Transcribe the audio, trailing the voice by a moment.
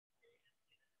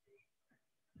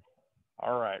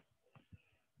All right.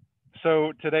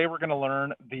 So today we're going to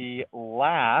learn the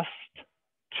last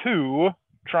two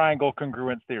triangle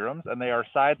congruence theorems, and they are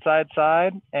side, side,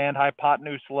 side, and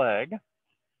hypotenuse-leg.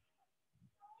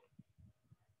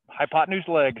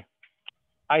 Hypotenuse-leg.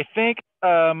 I think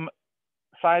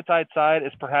side, side, side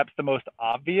is perhaps the most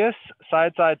obvious.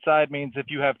 Side, side, side means if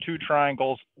you have two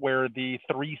triangles where the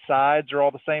three sides are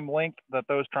all the same length, that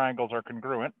those triangles are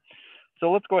congruent.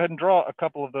 So let's go ahead and draw a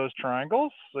couple of those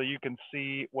triangles so you can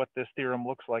see what this theorem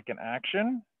looks like in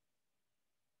action.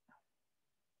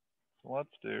 So let's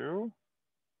do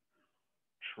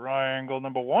triangle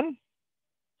number one.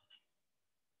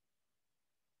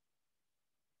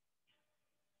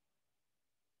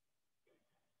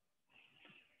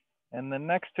 And then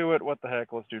next to it, what the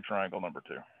heck, let's do triangle number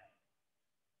two.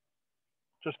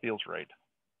 Just feels right.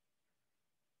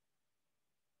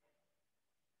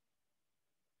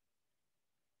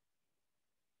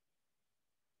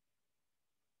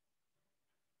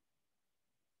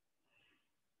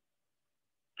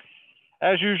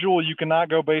 As usual, you cannot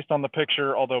go based on the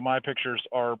picture, although my pictures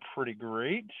are pretty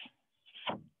great.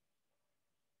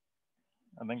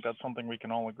 I think that's something we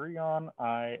can all agree on.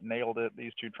 I nailed it.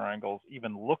 These two triangles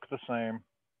even look the same.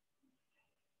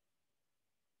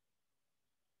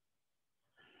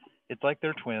 It's like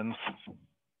they're twins,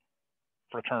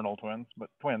 fraternal twins, but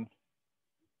twins.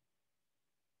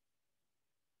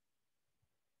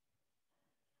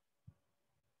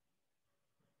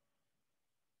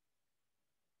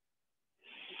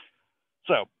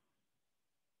 So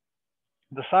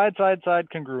the side, side, side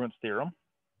congruence theorem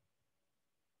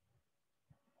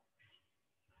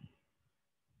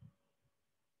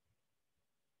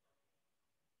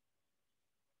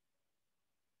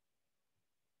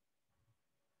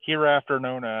hereafter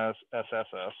known as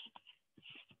SSS,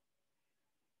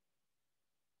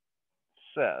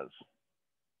 says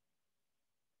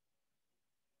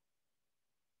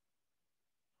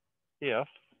if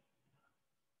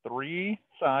three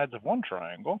sides of one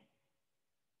triangle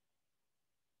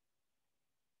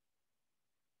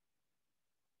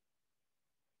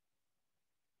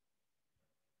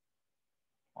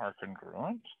are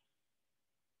congruent,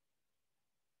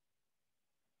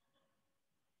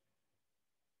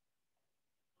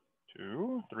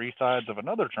 to three sides of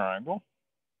another triangle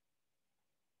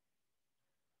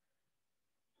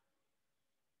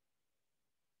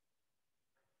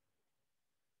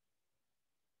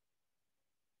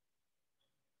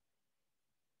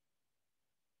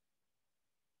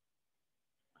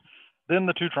then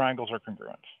the two triangles are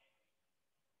congruent.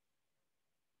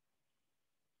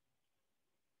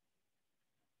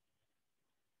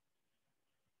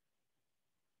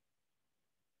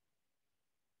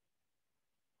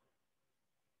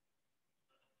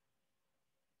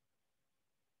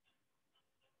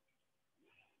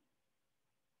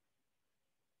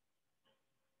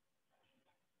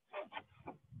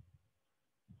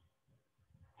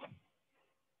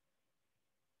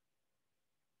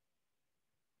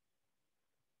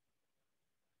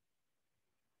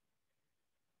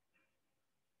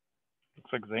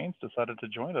 Looks like Zane's decided to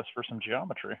join us for some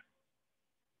geometry.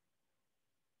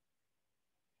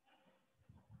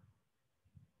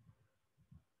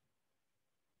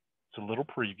 It's a little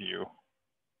preview.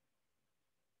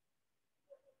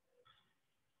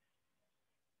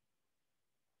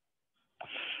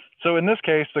 So in this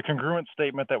case, the congruent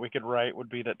statement that we could write would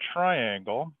be that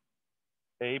triangle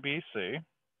ABC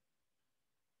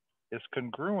is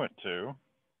congruent to,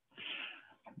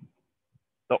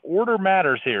 the order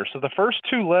matters here. So the first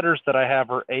two letters that I have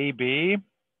are AB,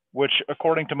 which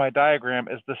according to my diagram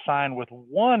is the sign with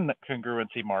one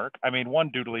congruency mark. I mean, one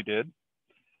doodly did.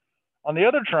 On the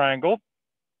other triangle,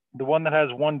 the one that has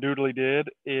one doodly did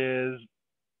is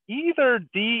either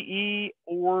DE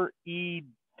or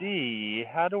ED.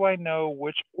 How do I know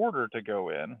which order to go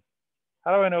in?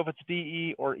 How do I know if it's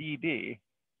DE or ED?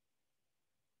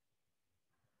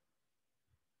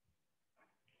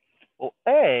 Well,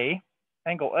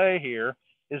 angle A here,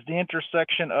 is the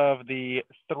intersection of the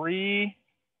 3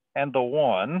 and the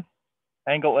 1.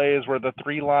 Angle A is where the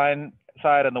 3 line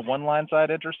side and the 1 line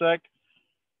side intersect.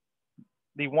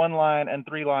 The 1 line and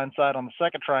 3 line side on the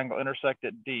second triangle intersect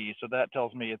at D, so that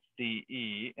tells me it's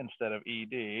DE instead of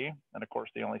ED. And of course,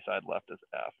 the only side left is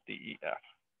F, DEF.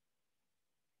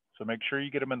 So make sure you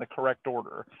get them in the correct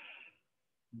order.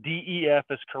 DEF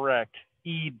is correct.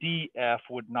 EDF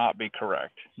would not be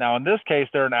correct. Now, in this case,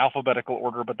 they're in alphabetical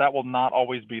order, but that will not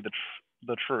always be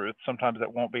the truth. Sometimes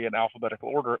it won't be in alphabetical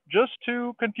order, just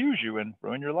to confuse you and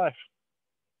ruin your life.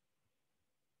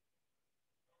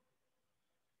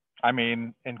 I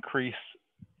mean, increase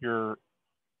your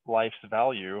life's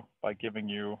value by giving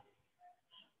you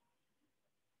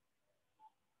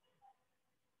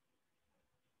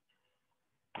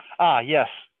Ah, yes,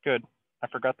 good. I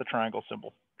forgot the triangle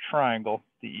symbol. Triangle,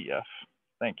 DEF.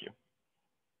 Thank you.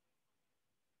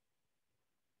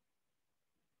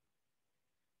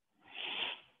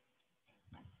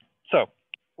 So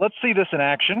let's see this in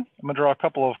action. I'm going to draw a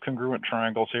couple of congruent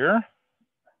triangles here.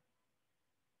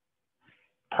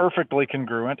 Perfectly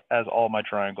congruent, as all my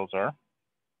triangles are.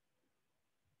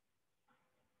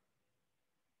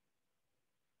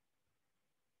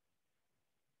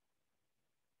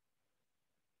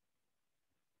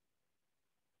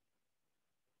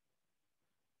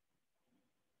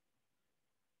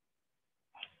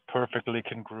 Perfectly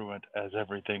congruent, as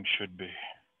everything should be.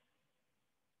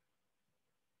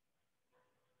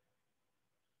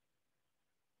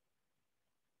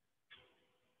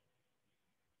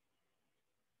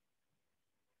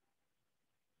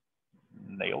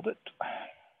 Nailed it.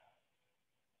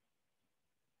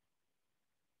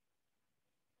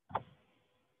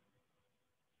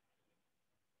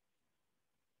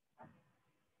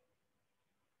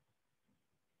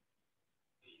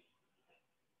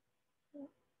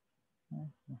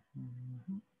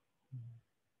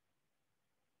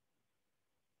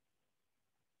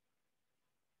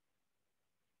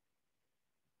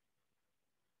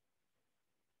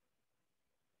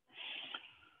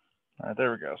 All right,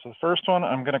 there we go. So the first one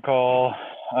I'm going to call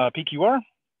PQR.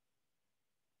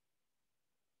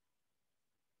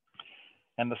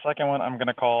 And the second one I'm going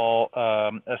to call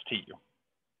STU.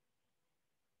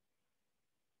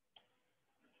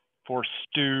 For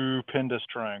stupendous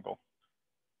triangle.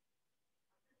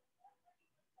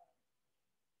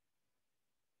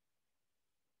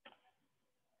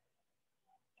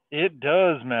 It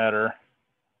does matter.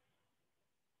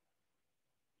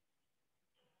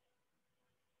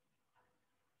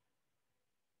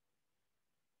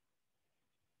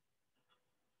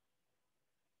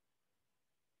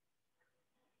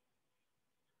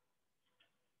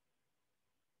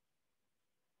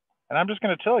 And I'm just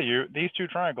going to tell you, these two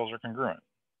triangles are congruent.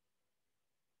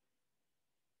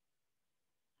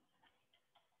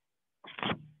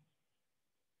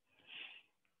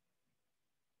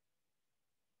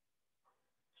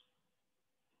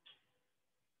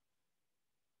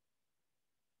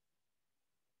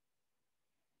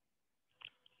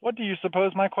 What do you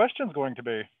suppose my question is going to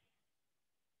be?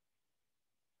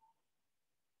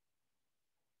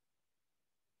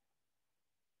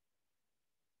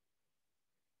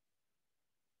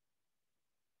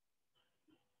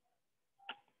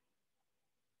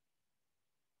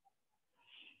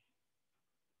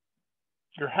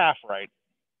 You're half right.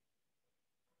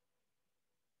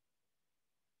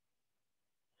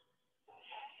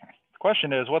 The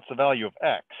question is, what's the value of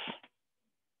X?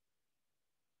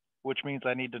 Which means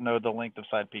I need to know the length of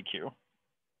side PQ.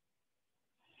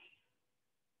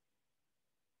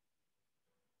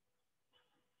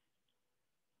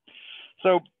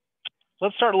 So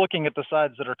let's start looking at the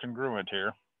sides that are congruent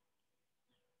here.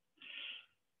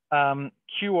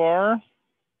 QR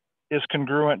is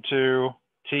congruent to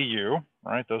TU,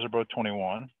 right? Those are both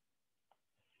 21.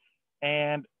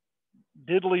 And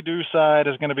diddly-do side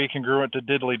is going to be congruent to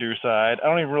diddly-do side. I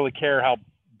don't even really care how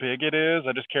big it is.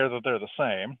 I just care that they're the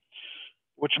same,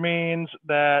 which means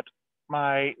that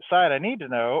my side I need to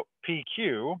know,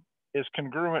 PQ, is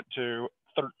congruent to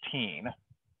 13.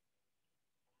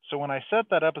 So when I set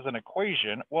that up as an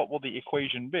equation, what will the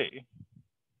equation be?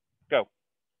 Go.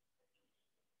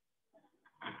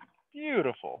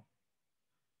 Beautiful.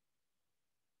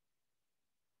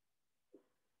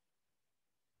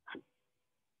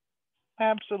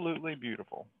 Absolutely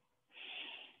beautiful.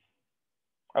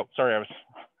 Oh, sorry, I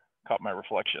caught my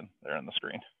reflection there on the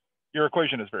screen. Your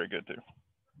equation is very good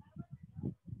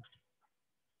too.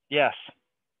 Yes.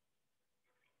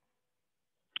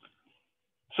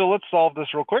 So let's solve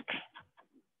this real quick.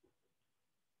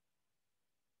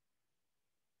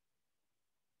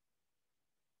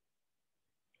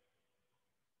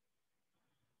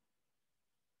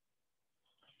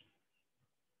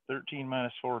 -13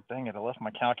 minus 4. Dang it, I left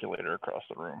my calculator across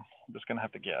the room. I'm just going to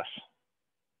have to guess.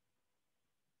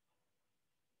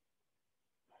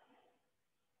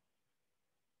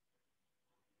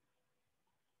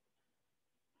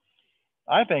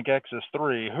 I think X is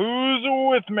 3. Who's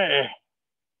with me?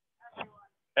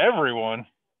 Everyone.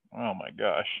 Oh my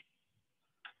gosh.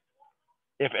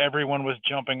 If everyone was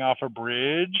jumping off a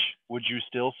bridge, would you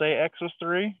still say X was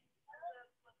 3?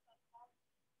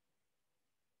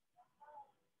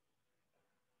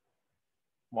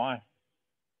 Why?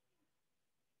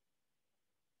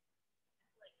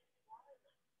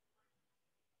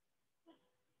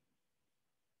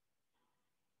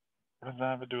 What does that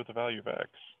have to do with the value of X?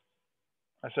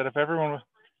 I said if everyone was...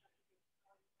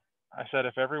 I said,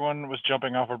 if everyone was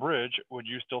jumping off a bridge, would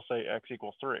you still say x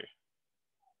equals 3?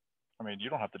 I mean, you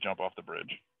don't have to jump off the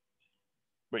bridge,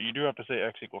 but you do have to say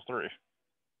x equals 3.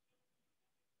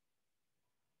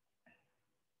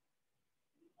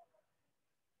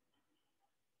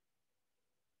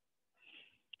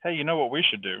 Hey, you know what we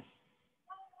should do?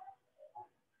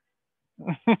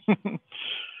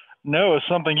 No, it's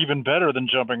something even better than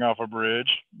jumping off a bridge.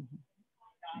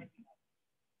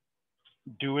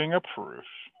 Doing a proof.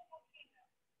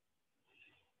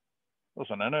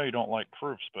 Listen, I know you don't like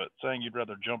proofs, but saying you'd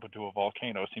rather jump into a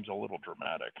volcano seems a little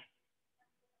dramatic.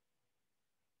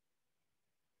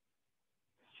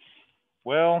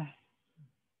 Well,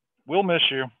 we'll miss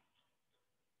you.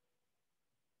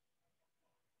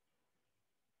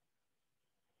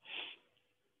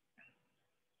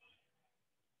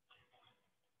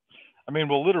 I mean,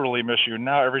 we'll literally miss you.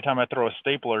 Now, every time I throw a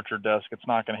stapler at your desk, it's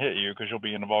not going to hit you because you'll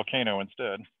be in a volcano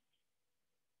instead.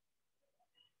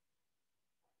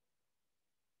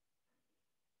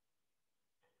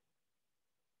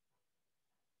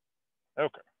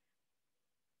 Okay.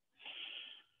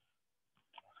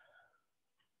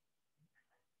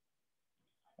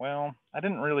 Well, I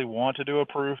didn't really want to do a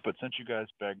proof, but since you guys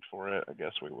begged for it, I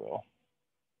guess we will.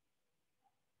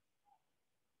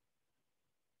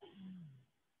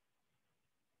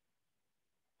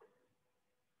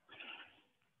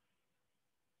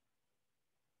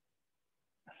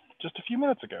 Just a few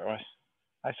minutes ago,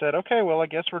 I said, okay, well, I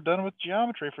guess we're done with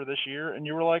geometry for this year. And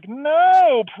you were like,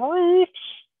 no, proofs.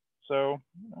 So,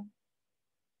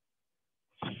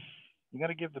 you got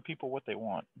to give the people what they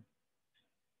want.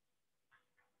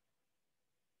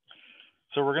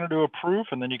 So we're going to do a proof,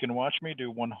 and then you can watch me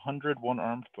do 100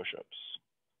 one-armed push-ups.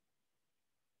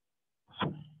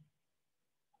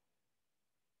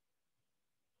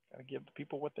 Got to give the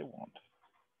people what they want.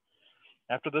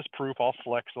 After this proof, I'll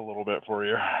flex a little bit for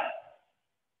you.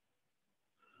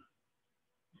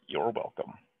 You're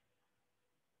welcome.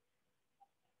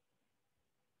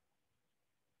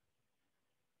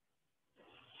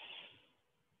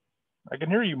 I can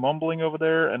hear you mumbling over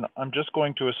there, and I'm just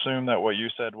going to assume that what you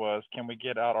said was, can we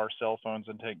get out our cell phones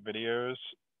and take videos?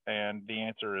 And the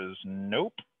answer is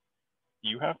nope.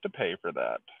 You have to pay for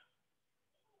that.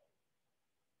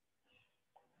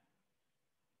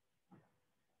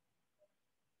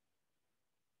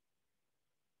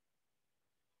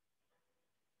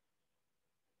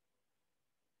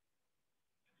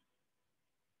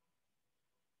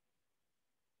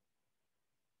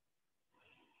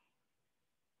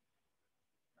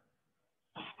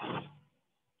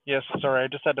 Yes, sorry, I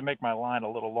just had to make my line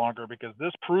a little longer because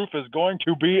this proof is going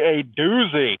to be a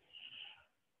doozy.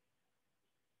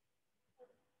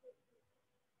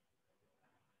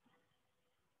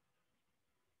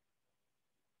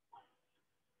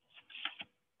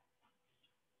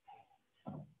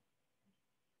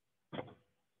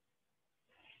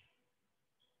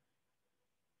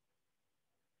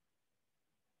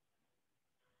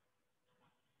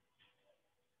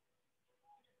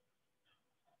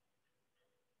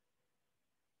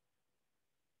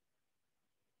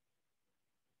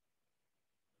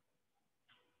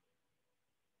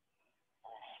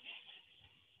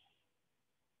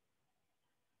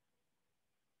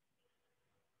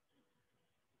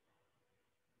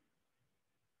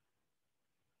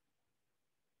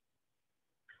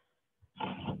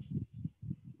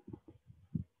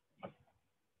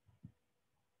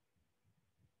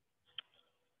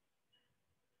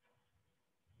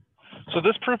 So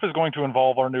this proof is going to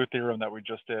involve our new theorem that we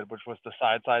just did, which was the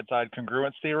side-side-side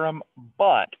congruence theorem.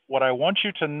 But what I want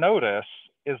you to notice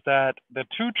is that the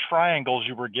two triangles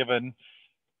you were given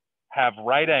have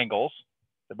right angles.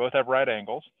 They both have right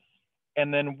angles.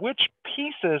 And then which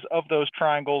pieces of those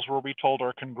triangles were we told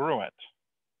are congruent?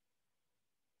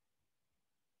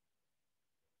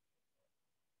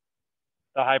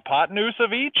 The hypotenuse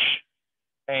of each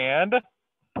and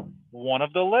one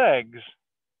of the legs,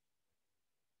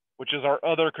 which is our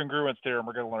other congruence theorem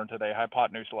we're going to learn today,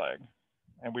 hypotenuse-leg.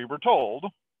 And we were told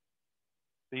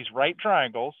these right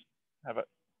triangles have a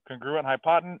congruent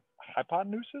hypotenuses,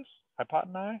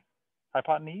 hypotenuses,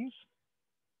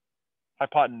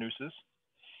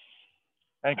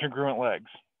 and congruent legs.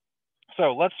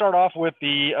 So let's start off with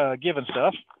the given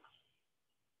stuff,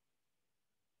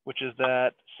 which is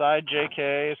that side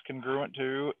JK is congruent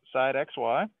to side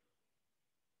XY,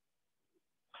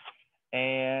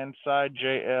 and side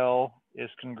JL is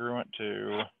congruent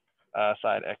to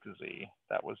side XZ.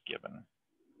 That was given.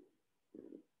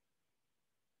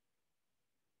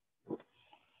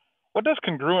 What does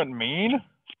congruent mean?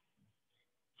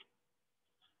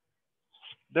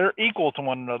 They're equal to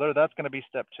one another. That's going to be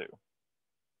step 2.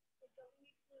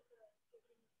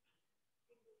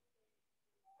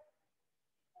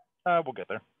 We'll get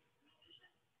there.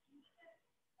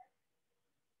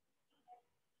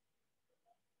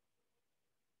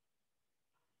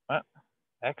 What?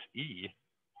 XE?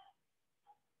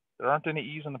 There aren't any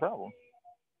E's in the problem.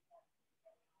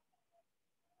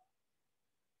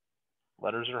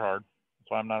 Letters are hard.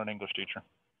 That's why I'm not an English teacher.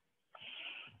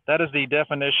 That is the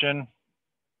definition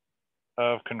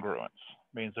of congruence.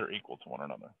 It means they're equal to one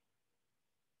another.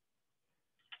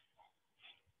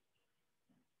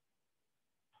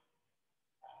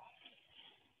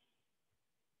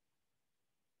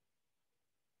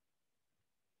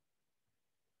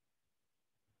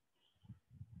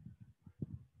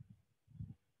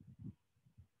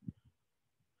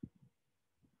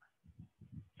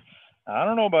 I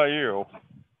don't know about you,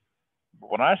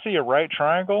 but when I see a right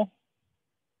triangle,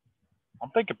 I'm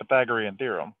thinking Pythagorean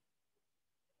theorem.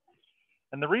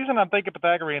 And the reason I'm thinking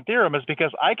Pythagorean theorem is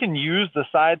because I can use the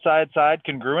side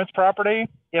congruence property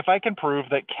if I can prove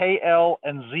that KL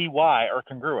and ZY are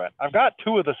congruent. I've got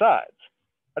two of the sides.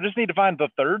 I just need to find the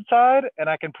third side, and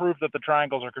I can prove that the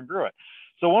triangles are congruent.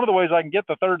 So one of the ways I can get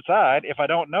the third side, if I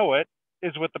don't know it,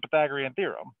 is with the Pythagorean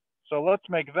theorem. So let's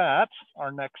make that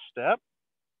our next step.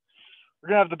 We're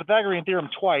going to have the Pythagorean theorem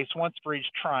twice, once for each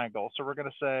triangle. So we're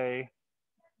going to say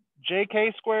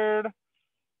JK squared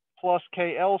plus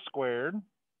KL squared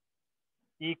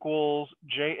equals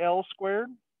JL squared.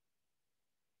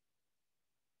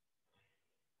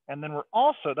 And then we're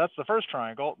also, that's the first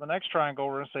triangle. The next triangle,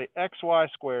 we're going to say XY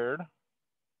squared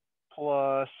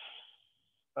plus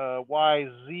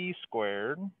YZ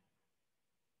squared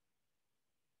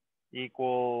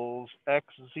equals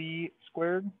XZ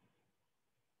squared.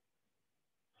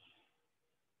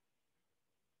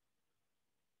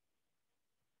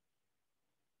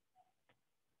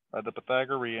 By the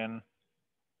Pythagorean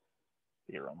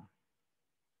theorem.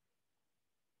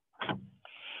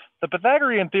 The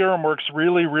Pythagorean theorem works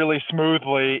really, really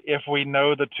smoothly if we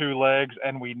know the two legs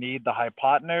and we need the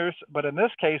hypotenuse, but in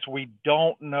this case, we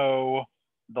don't know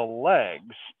the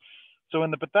legs. So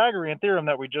in the Pythagorean theorem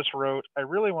that we just wrote, I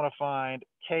really want to find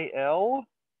KL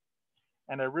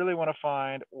and I really want to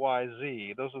find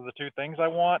YZ. Those are the two things I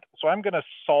want. So I'm going to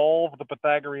solve the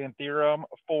Pythagorean theorem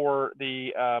for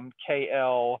the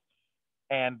KL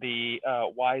and the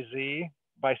YZ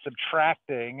by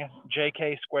subtracting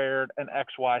JK squared and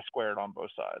XY squared on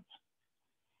both sides.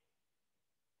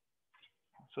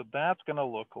 So that's going to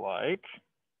look like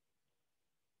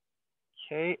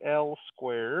KL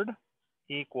squared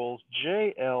equals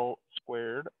JL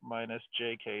squared minus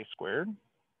JK squared.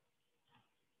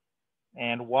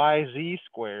 And YZ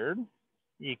squared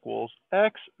equals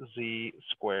XZ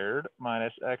squared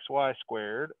minus XY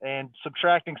squared. And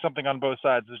subtracting something on both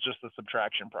sides is just the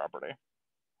subtraction property.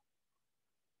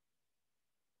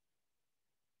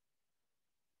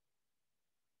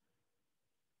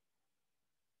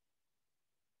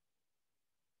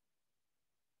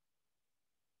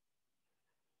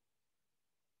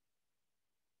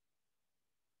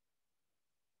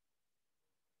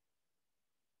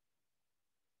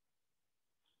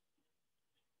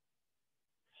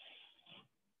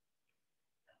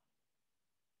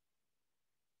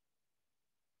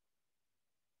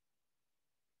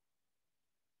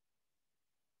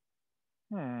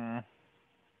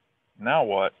 Now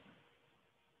what?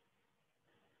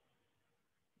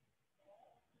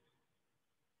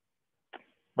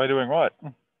 By doing what?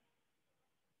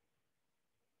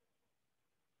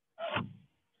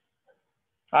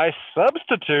 I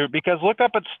substitute because look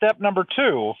up at step number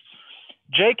 2.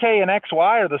 JK and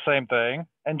XY are the same thing,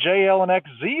 and JL and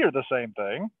XZ are the same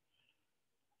thing.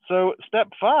 So step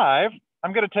 5,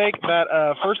 I'm going to take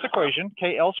that first equation,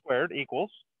 KL squared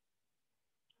equals.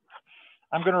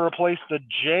 I'm going to replace the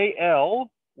JL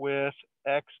with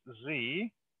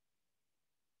XZ.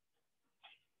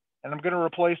 And I'm going to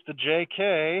replace the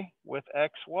JK with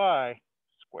XY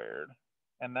squared.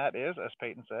 And that is, as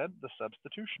Peyton said, the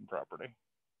substitution property.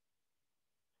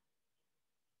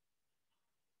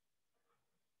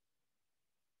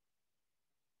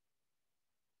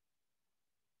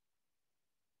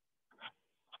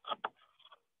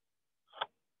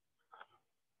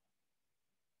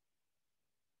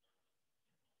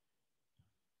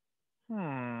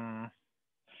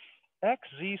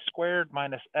 XZ squared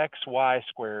minus XY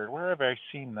squared. Where have I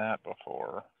seen that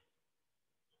before?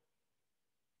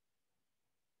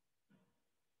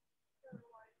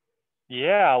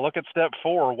 Yeah, look at step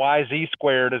 4. YZ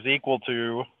squared is equal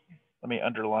to, let me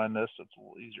underline this so it's a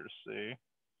little easier to see.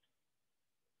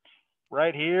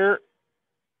 Right here,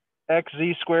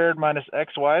 XZ squared minus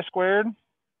XY squared.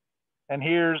 And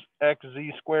here's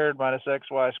XZ squared minus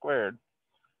XY squared.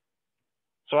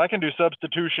 So I can do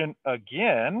substitution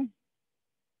again.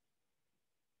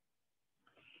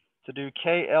 to do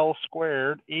KL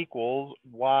squared equals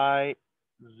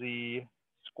YZ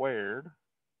squared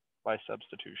by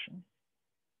substitution.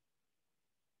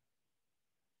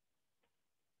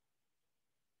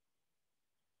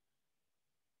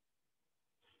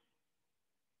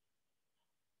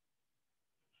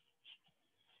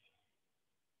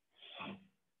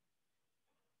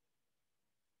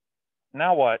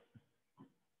 Now what?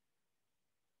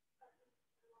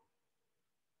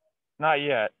 Not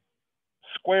yet.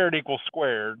 Squared equals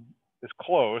squared is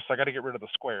close. I got to get rid of the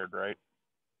squared, right?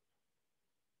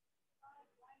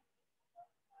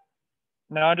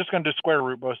 No, I'm just going to do square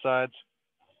root both sides.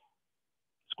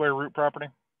 Square root property.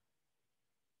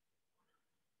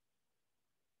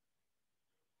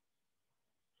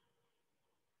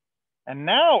 And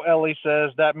now Ellie says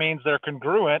that means they're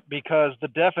congruent because the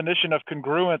definition of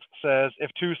congruence says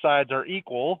if two sides are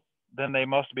equal, then they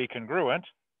must be congruent.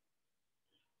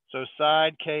 So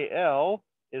side KL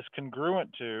is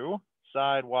congruent to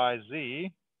side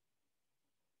YZ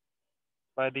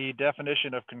by the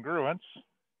definition of congruence.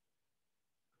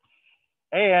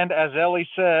 And as Ellie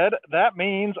said, that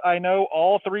means I know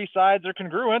all three sides are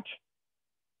congruent.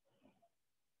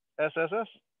 SSS.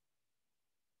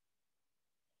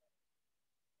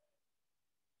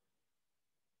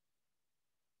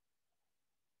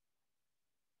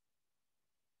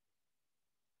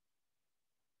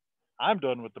 I'm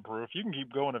done with the proof. You can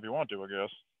keep going if you want to, I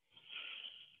guess.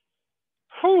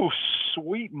 Whew,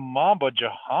 sweet mamba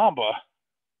jahamba.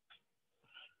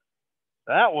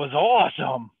 That was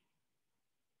awesome.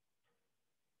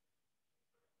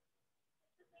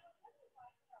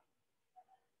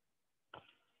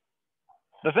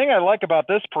 The thing I like about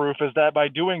this proof is that by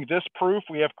doing this proof,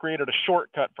 we have created a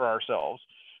shortcut for ourselves.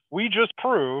 We just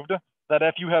proved that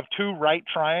if you have two right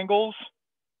triangles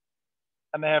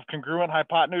and they have congruent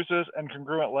hypotenuses and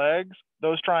congruent legs,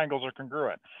 those triangles are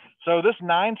congruent. So this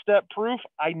 9-step proof,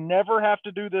 I never have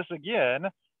to do this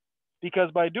again because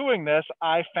by doing this,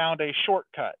 I found a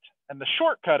shortcut. And the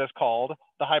shortcut is called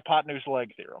the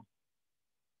Hypotenuse-Leg theorem.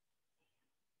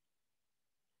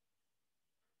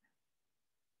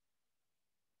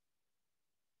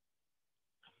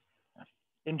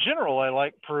 In general, I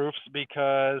like proofs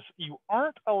because you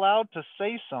aren't allowed to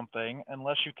say something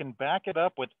unless you can back it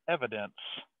up with evidence.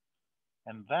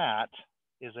 And that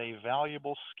is a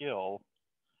valuable skill.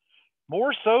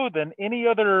 More so than any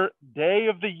other day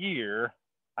of the year,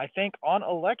 I think on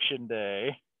election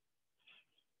day,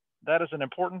 that is an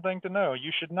important thing to know.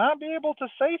 You should not be able to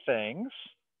say things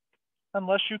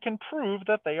unless you can prove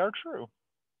that they are true.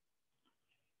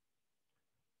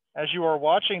 As you are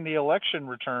watching the election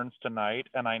returns tonight,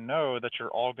 and I know that you're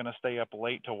all going to stay up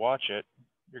late to watch it,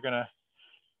 you're going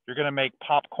to make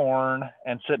popcorn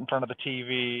and sit in front of the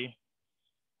TV,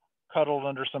 cuddled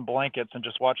under some blankets and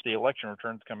just watch the election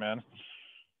returns come in.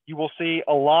 You will see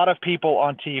a lot of people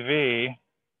on TV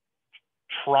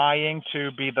trying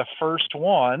to be the first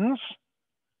ones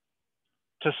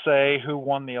to say who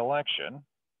won the election.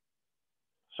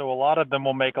 So a lot of them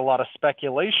will make a lot of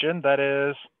speculation. That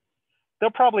is, they'll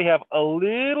probably have a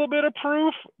little bit of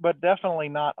proof, but definitely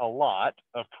not a lot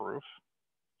of proof.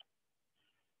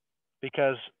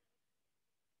 Because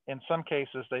in some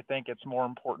cases, they think it's more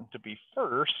important to be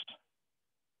first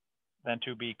than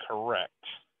to be correct.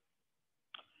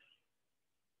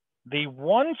 The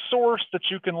one source that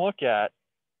you can look at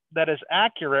that is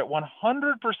accurate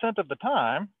 100% of the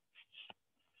time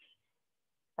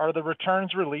are the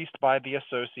returns released by the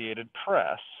Associated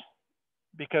Press,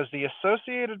 because the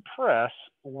Associated Press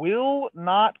will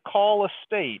not call a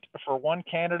state for one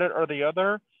candidate or the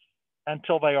other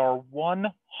until they are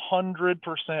 100%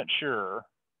 sure.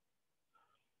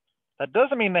 That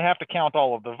doesn't mean they have to count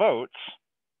all of the votes,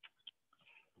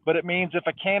 but it means if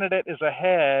a candidate is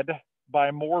ahead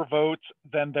by more votes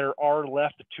than there are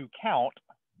left to count,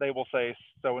 they will say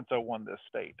so-and-so won this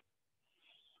state.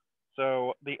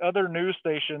 So the other news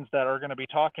stations that are going to be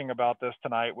talking about this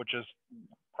tonight, which is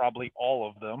probably all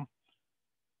of them,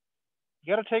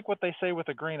 you got to take what they say with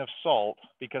a grain of salt,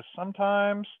 because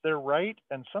sometimes they're right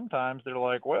and sometimes they're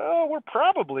like, well, we're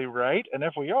probably right. And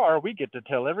if we are, we get to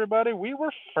tell everybody we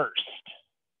were first.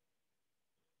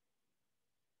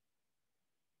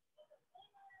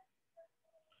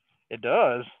 It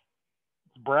does.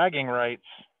 It's bragging rights.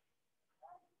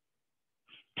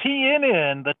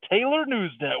 TNN, the Taylor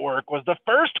News Network, was the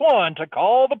first one to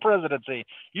call the presidency.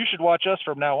 You should watch us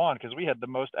from now on because we had the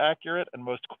most accurate and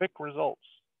most quick results.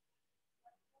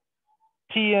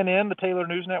 TNN, the Taylor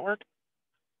News Network.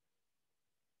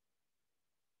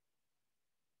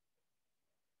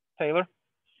 Taylor?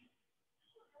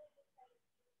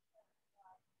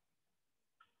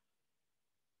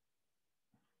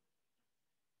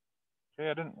 Okay,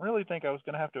 I didn't really think I was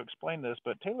going to have to explain this,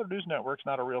 but Taylor News Network's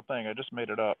not a real thing. I just made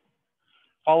it up.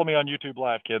 Follow me on YouTube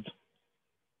Live, kids,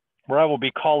 where I will be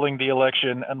calling the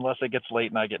election unless it gets late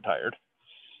and I get tired.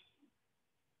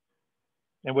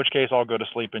 In which case, I'll go to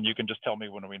sleep and you can just tell me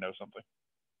when we know something.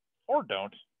 Or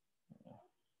don't.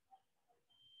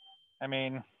 I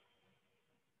mean,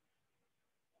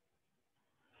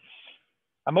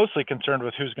 I'm mostly concerned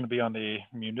with who's going to be on the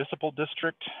municipal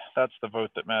district. That's the vote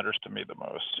that matters to me the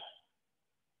most.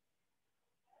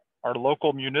 Our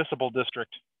local municipal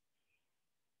district,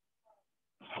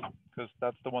 because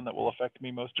that's the one that will affect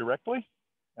me most directly.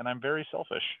 And I'm very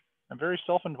selfish. I'm very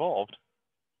self-involved.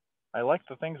 I like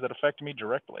the things that affect me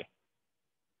directly.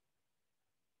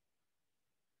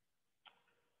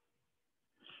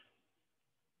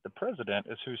 The president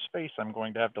is whose face I'm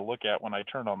going to have to look at when I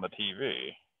turn on the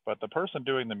TV. But the person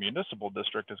doing the municipal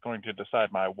district is going to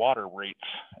decide my water rates,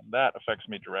 and that affects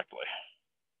me directly.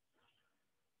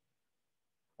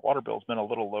 Water bill's been a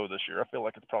little low this year. I feel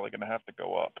like it's probably going to have to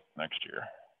go up next year.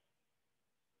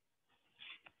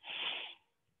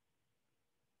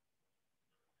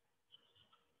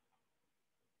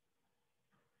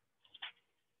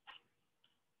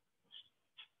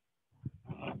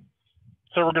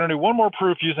 So we're going to do one more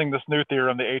proof using this new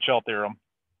theorem, the HL theorem.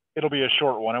 It'll be a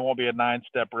short one. It won't be a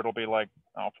 9-stepper. It'll be like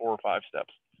 4 or 5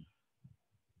 steps.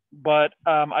 But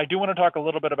I do want to talk a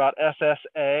little bit about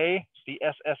SSA, the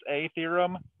SSA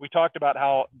theorem. We talked about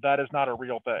how that is not a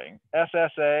real thing.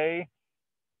 SSA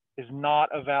is not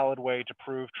a valid way to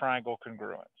prove triangle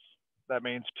congruence. That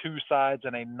means 2 sides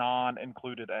and a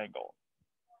non-included angle.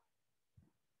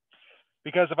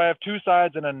 Because if I have 2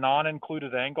 sides and a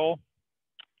non-included angle,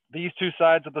 these 2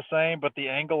 sides are the same, but the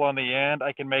angle on the end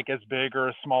I can make as big or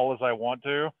as small as I want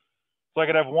to. So I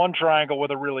could have one triangle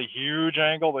with a really huge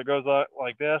angle that goes up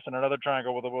like this, and another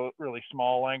triangle with a really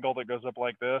small angle that goes up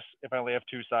like this if I only have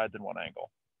 2 sides and one angle,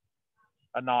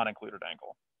 a non-included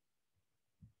angle.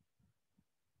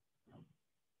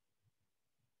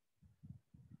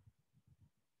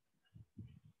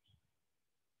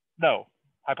 No,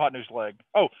 hypotenuse-leg.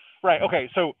 Oh, right, okay,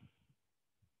 so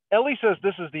Ellie says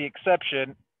this is the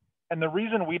exception, and the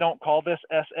reason we don't call this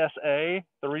SSA,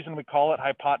 the reason we call it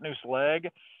hypotenuse-leg,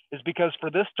 is because for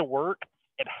this to work,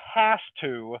 it has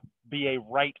to be a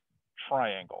right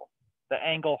triangle. The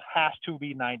angle has to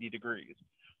be 90 degrees.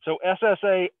 So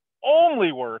SSA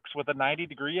only works with a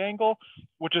 90-degree angle,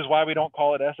 which is why we don't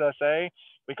call it SSA.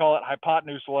 We call it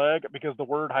hypotenuse-leg because the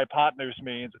word hypotenuse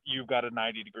means you've got a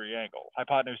 90-degree angle.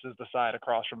 Hypotenuse is the side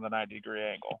across from the 90-degree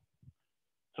angle.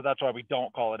 So that's why we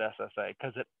don't call it SSA,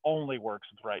 because it only works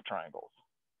with right triangles.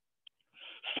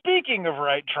 Speaking of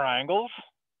right triangles,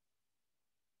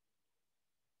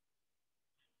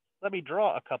 let me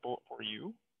draw a couple for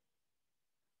you.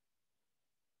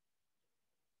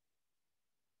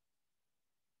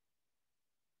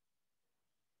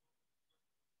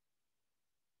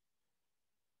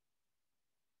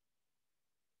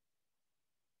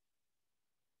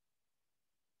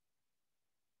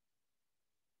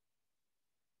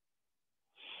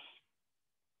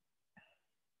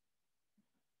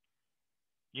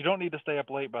 You don't need to stay up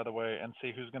late, by the way, and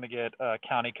see who's going to get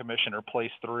county commissioner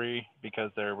place 3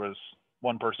 because there was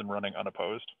one person running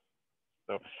unopposed.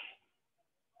 So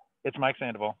it's Mike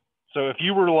Sandoval. So if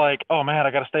you were like, oh man,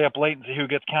 I got to stay up late and see who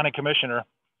gets county commissioner,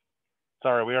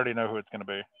 sorry, we already know who it's going to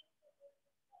be.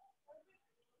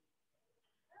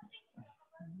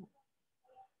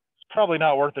 It's probably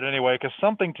not worth it anyway, because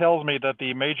something tells me that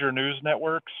the major news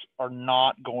networks are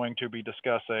not going to be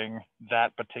discussing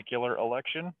that particular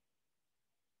election.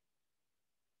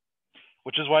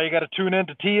 Which is why you got to tune in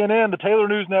to TNN, the Taylor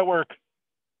News Network.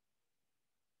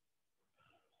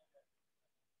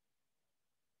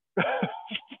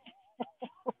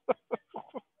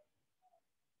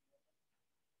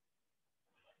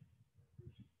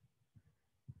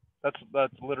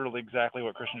 That's literally exactly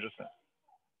what Christian just said.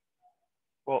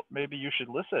 Well, maybe you should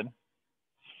listen.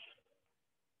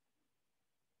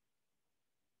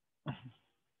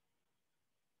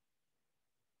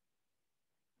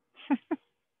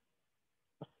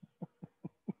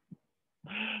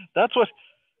 That's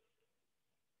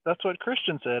what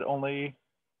Christian said only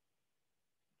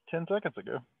 10 seconds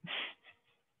ago.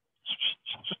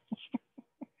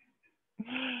 It's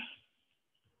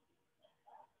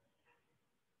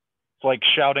like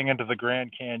shouting into the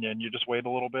Grand Canyon. You just wait a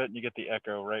little bit and you get the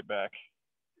echo right back.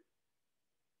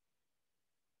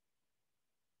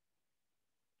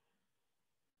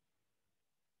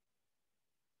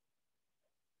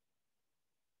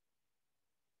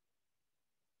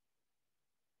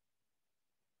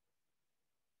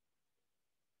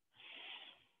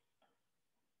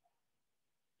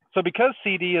 So because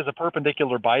CD is a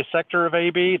perpendicular bisector of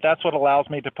AB, that's what allows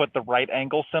me to put the right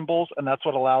angle symbols, and that's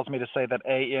what allows me to say that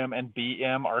AM and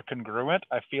BM are congruent.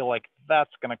 I feel like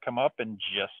that's going to come up in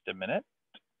just a minute.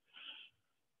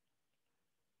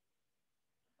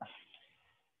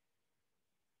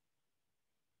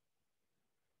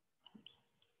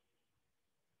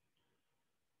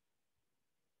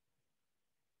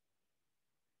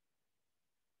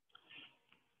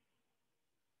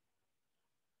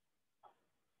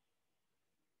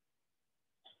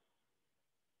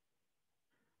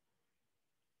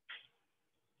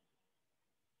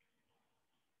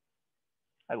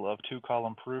 I love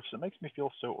two-column proofs. It makes me feel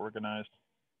so organized.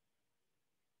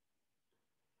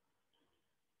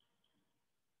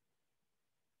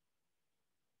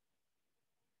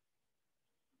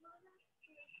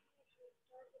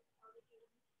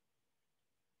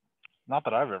 Not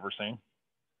that I've ever seen.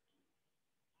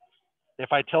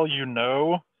 If I tell you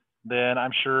no, then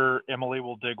I'm sure Emily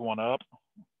will dig one up.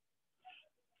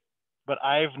 But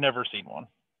I've never seen one.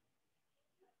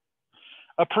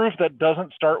 A proof that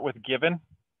doesn't start with given.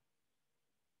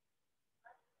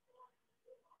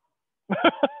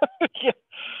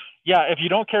 Yeah, if you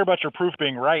don't care about your proof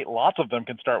being right, lots of them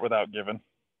can start without given.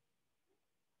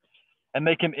 And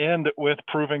they can end with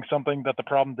proving something that the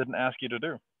problem didn't ask you to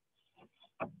do.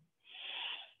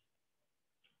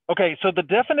 Okay, so the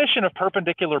definition of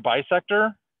perpendicular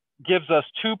bisector gives us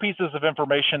two pieces of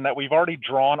information that we've already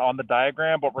drawn on the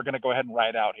diagram, but we're going to go ahead and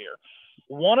write out here.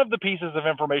 One of the pieces of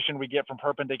information we get from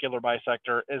perpendicular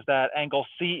bisector is that angle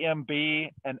CMB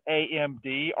and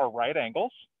AMD are right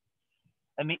angles.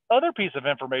 And the other piece of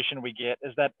information we get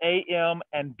is that AM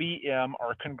and BM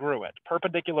are congruent.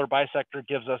 Perpendicular bisector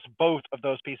gives us both of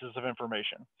those pieces of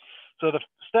information. So the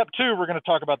step two, we're going to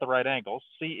talk about the right angles.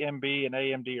 CMB and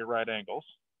AMD are right angles.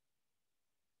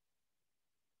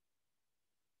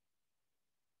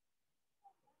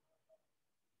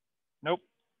 Nope.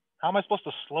 How am I supposed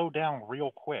to slow down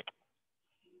real quick?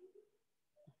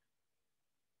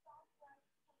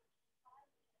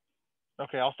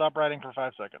 Okay, I'll stop writing for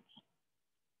 5 seconds.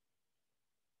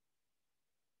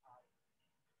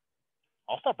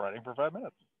 I'll stop writing for 5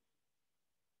 minutes.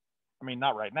 I mean,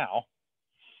 not right now,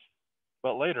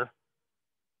 but later.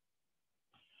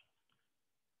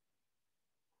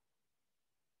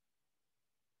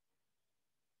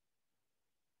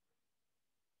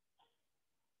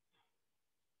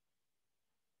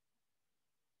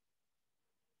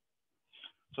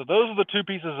 So those are the two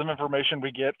pieces of information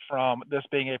we get from this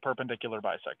being a perpendicular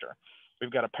bisector. We've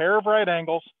got a pair of right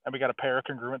angles and we got a pair of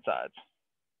congruent sides.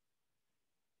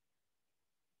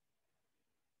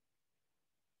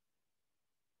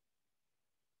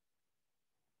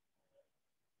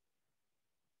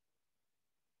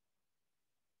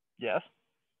 Yes.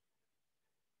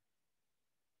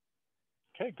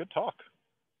 Okay, good talk.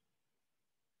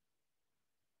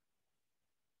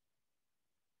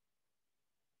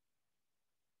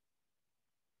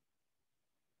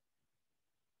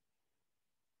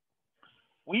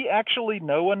 We actually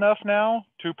know enough now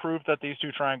to prove that these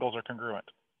two triangles are congruent.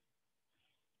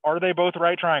 Are they both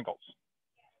right triangles?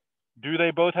 Do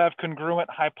they both have congruent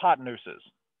hypotenuses?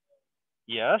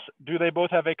 Yes. Do they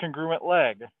both have a congruent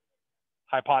leg?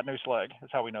 Hypotenuse leg is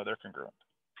how we know they're congruent.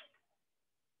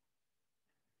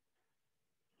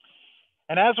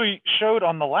 And as we showed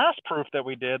on the last proof that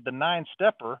we did, the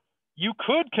 9-stepper, you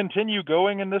could continue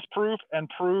going in this proof and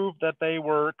prove that they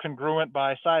were congruent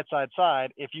by side, side,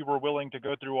 side if you were willing to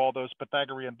go through all those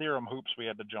Pythagorean theorem hoops we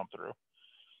had to jump through.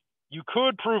 You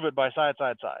could prove it by side,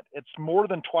 side, side. It's more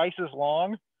than twice as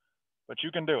long, but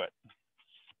you can do it.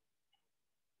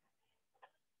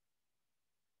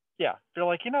 Yeah, if you're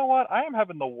like, you know what? I am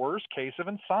having the worst case of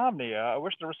insomnia. I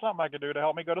wish there was something I could do to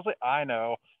help me go to sleep. I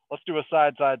know. Let's do a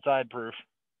side, side, side proof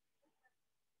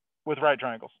with right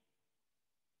triangles.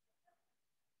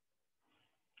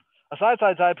 A side,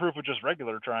 side, side proof with just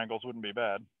regular triangles wouldn't be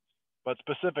bad. But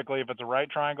specifically, if it's a right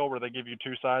triangle where they give you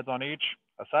two sides on each,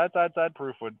 a side, side, side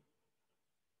proof would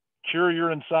cure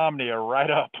your insomnia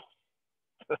right up.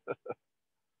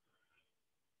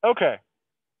 Okay.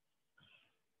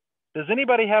 Does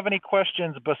anybody have any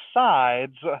questions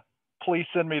besides, please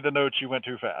send me the notes you went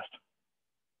too fast?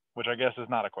 Which I guess is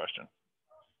not a question.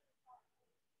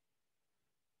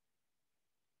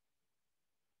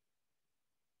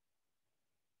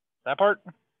 That part?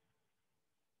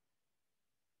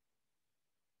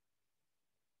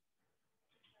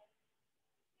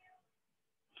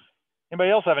 Anybody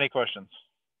else have any questions?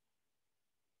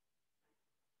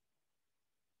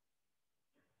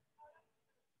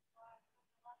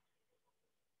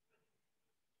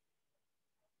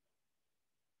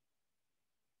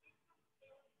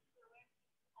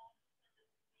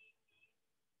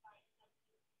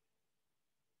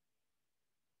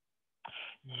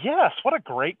 Yes, what a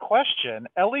great question.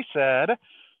 Ellie said,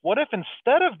 what if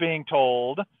instead of being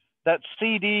told that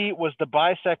CD was the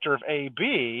bisector of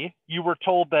AB, you were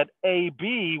told that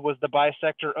AB was the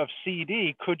bisector of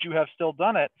CD? Could you have still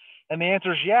done it? And the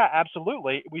answer is yeah,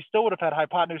 absolutely. We still would have had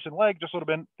hypotenuse and leg, just would have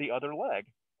been the other leg.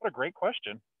 What a great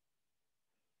question.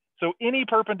 So any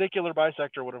perpendicular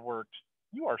bisector would have worked.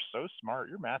 You are so smart.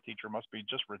 Your math teacher must be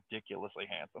just ridiculously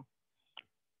handsome.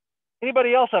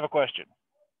 Anybody else have a question?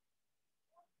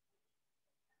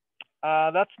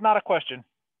 That's not a question.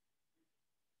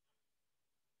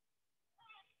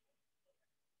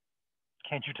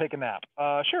 Can't you take a nap?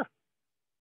 Sure.